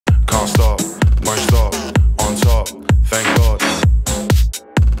Can't stop, won't stop, on top, thank God.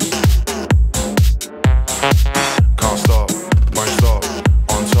 Can't stop, won't stop,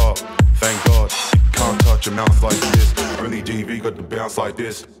 on top, thank God. Can't touch your mouth like this, only DV got to bounce like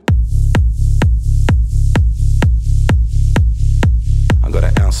this. I got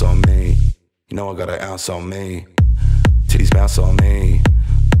an ounce on me, you know I got an ounce on me. Titties bounce on me,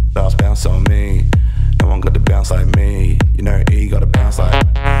 bounce on me. No one got to bounce like me, you know E got to bounce like.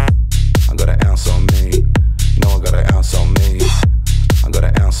 I got an ounce on me, you know I got an ounce on me. I got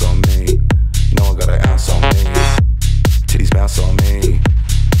an ounce on me, you know I got an ounce on me. Titties bounce on me,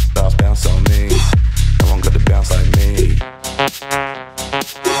 bounce on me. No one got to bounce like me.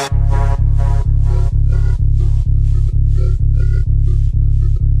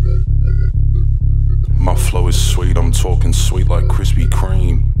 My flow is sweet, I'm talking sweet like Krispy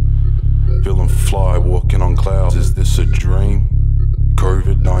Kreme. Feeling fly, walking on clouds, is this a dream?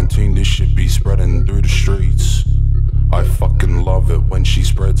 COVID-19, this shit be spreading through the streets. I fucking love it when she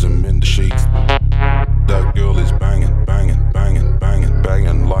spreads them in the sheets. That girl is banging, banging, banging, banging,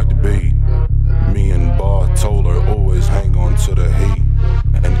 banging like the beat. Me and Bartolo always hang on to the heat.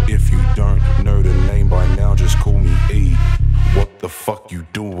 And if you don't know the name by now, just call me E. What the fuck you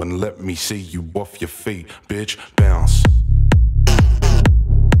doing? Let me see you off your feet, bitch, bounce.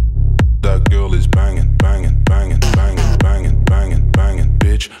 That girl is banging, banging, banging, banging, banging, banging, banging,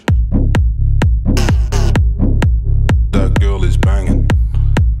 bitch. That girl is banging,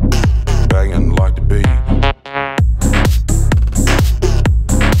 banging like the beat.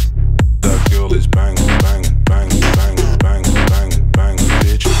 That girl is banging, banging, banging, banging, banging, banging, banging,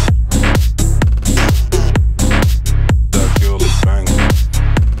 bitch. That girl is banging.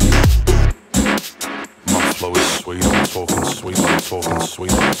 My flow is sweet, I'm talking sweet, I'm talking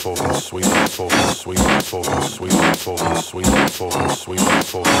sweet, I'm talking sweet, I'm talking sweet, I'm talking sweet, I'm talking sweet, I'm talking sweet, I'm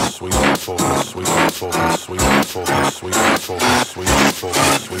talking sweet, I'm talking sweet, I'm talking sweet, I'm talking sweet, I'm talking sweet, I'm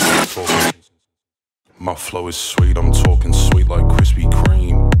talking sweet, I'm talking. My flow is sweet, I'm talking sweet like Krispy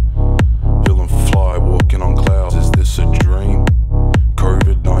Kreme. Feeling fly, walking on clouds, is this a dream?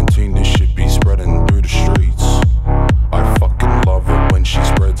 COVID-19, this shit be spreading through the streets. I fucking love it when she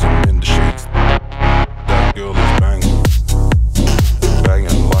spreads them in the sheets. That girl is banging,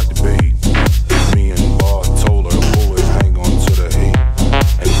 banging like the beat. Me and Bartolo always hang on to the heat.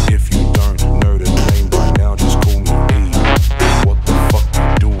 And if you don't know the name by now, just call me E. What the fuck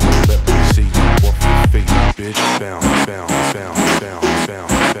you doing? Let me see you off your feet, bitch. Bounce, bounce, bounce, bounce, bounce,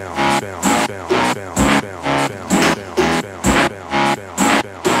 bounce, bounce, bounce, bounce, bounce, bounce, bounce, bounce, bounce,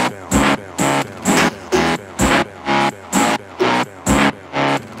 bounce, bounce,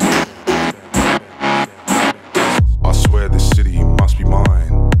 I swear this city must be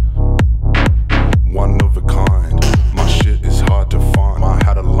mine, one of a kind. My shit is hard to find. I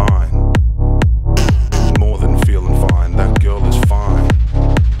had a line, more than feeling fine. That girl is fine.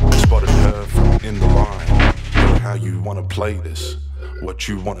 Spotted her from in the line. Know how you wanna play this, what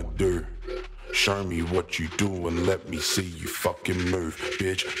you wanna do. Show me what you do and let me see you fucking move,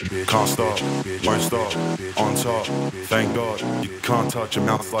 bitch, bitch. Can't stop, won't stop, on top, thank God. You can't touch your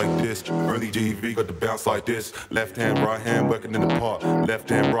mouth like this, only DV got to bounce like this. Left hand, right hand, working in the part. Left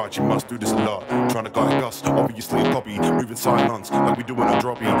hand, right, you must do this a lot. Trying to guide us, obviously a copy. Moving silence, like we doing a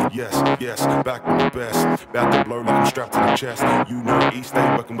droppy. Yes, yes, back with the best. About to blow like I'm strapped to the chest. You know East, stay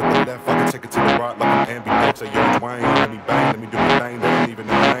working with the left. I can take it to the right like I'm ambidextrous. Say yo, Duane, let me bang, let me do my thing. They don't even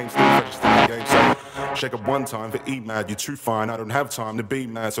know my name, still fresh to the game. So shake up one time for E.Mad, you're too fine. I don't have time to be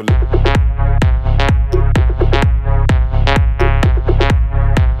mad, so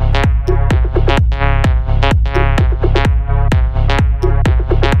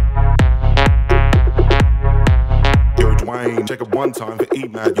yo, Duane, shake up one time for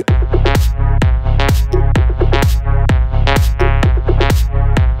E.Mad.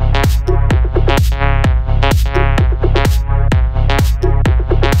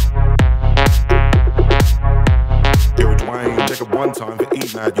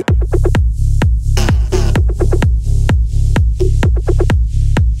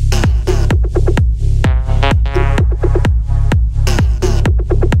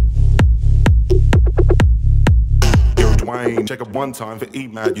 One time for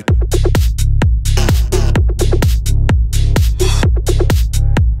E.Mad.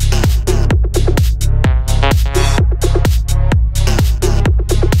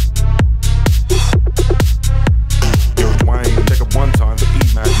 Yo, Duane, check up one time for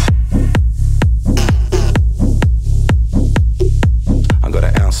E.Mad.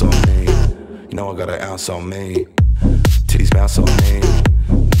 I got an ounce on me. Titties bounce on me.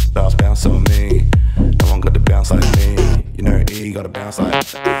 Bounce on me. No one got to bounce like me. You know E got to bounce like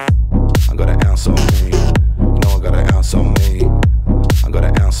I got an ounce on me. You know I got an ounce on me. I got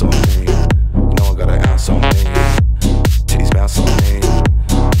an ounce on me. You know I got an ounce on me. Titties bounce on me.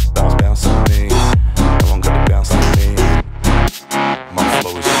 Bounce on me. No one got to bounce like me. My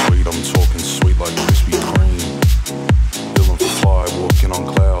flow is sweet, I'm talking sweet like Krispy Kreme. Feeling fly, walking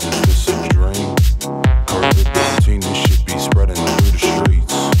on clouds, is this a dream? COVID-19, this shit be spreading through the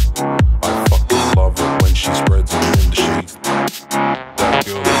streets. I fucking love it when she spreads it in the sheets. That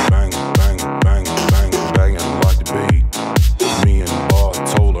girl is bang, bang, bang, bang, banging like the beat. Me and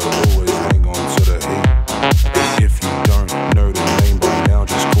Bartolo always hang on to the heat. And if you don't know the name by now,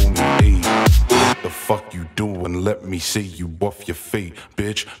 just call me E. What the fuck you doing? Let me see you off your feet,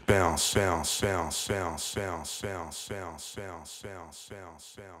 bitch. Bounce, bounce, bounce, bounce, bounce, bounce, bounce, bounce, bounce, bounce,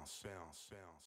 bounce, bounce, bounce.